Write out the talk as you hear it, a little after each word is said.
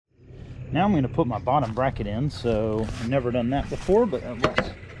Now I'm going to put my bottom bracket in. So I've never done that before, but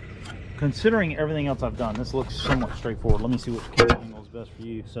considering everything else I've done, this looks somewhat straightforward. Let me see which camera angle is best for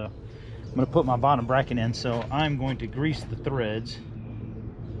you. So I'm going to put my bottom bracket in. So I'm going to grease the threads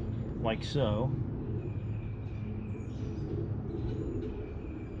like so.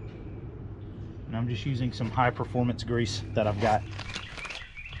 And I'm just using some high performance grease that I've got.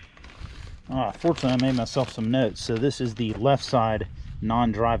 Fortunately, I made myself some notes. So this is the left side,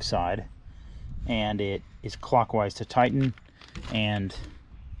 non-drive side, and it is clockwise to tighten and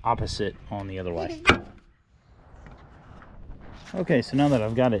opposite on the other way. Okay, so now that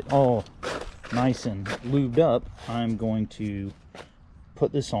I've got it all nice and lubed up, I'm going to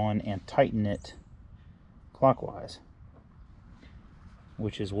put this on and tighten it clockwise,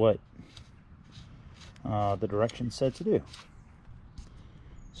 which is what the directions said to do.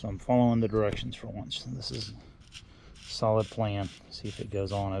 So I'm following the directions for once. This is a solid plan. See if it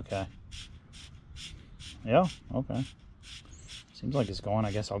goes on okay. Yeah, okay. Seems like it's going.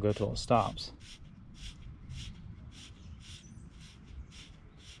 I guess I'll go till it stops.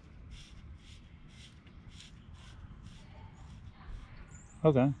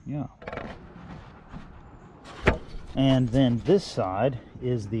 Okay, yeah. And then this side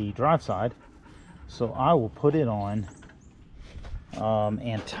is the drive side. So I will put it on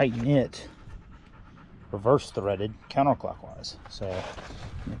and tighten it reverse threaded counterclockwise. So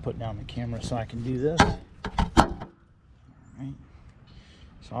let me put down the camera so I can do this. All right.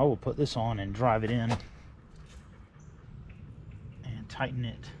 So I will put this on and drive it in and tighten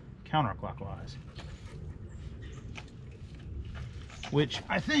it counterclockwise, which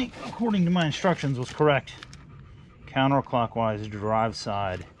I think, according to my instructions, was correct. Counterclockwise, drive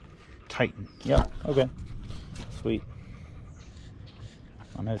side, tighten. Yep, okay, sweet.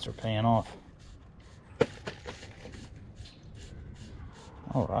 My notes are paying off.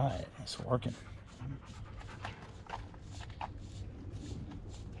 All right, it's working.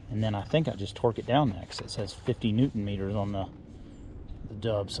 And then I think I just torque it down next. It says 50 Newton meters on the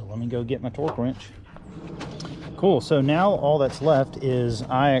dub. So let me go get my torque wrench. Cool, so now all that's left is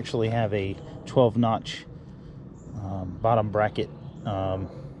I actually have a 12-notch bottom bracket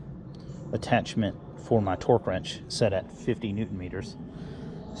attachment for my torque wrench set at 50 Newton meters.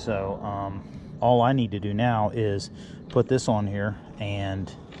 So all I need to do now is put this on here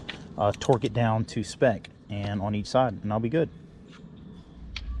and torque it down to spec and on each side, and I'll be good.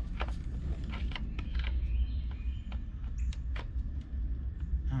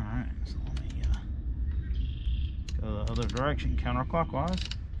 Alright, so let me go the other direction, counterclockwise.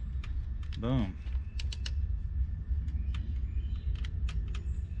 Boom.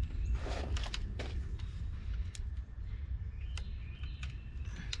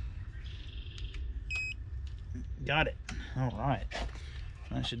 Got it. All right,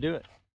 that should do it.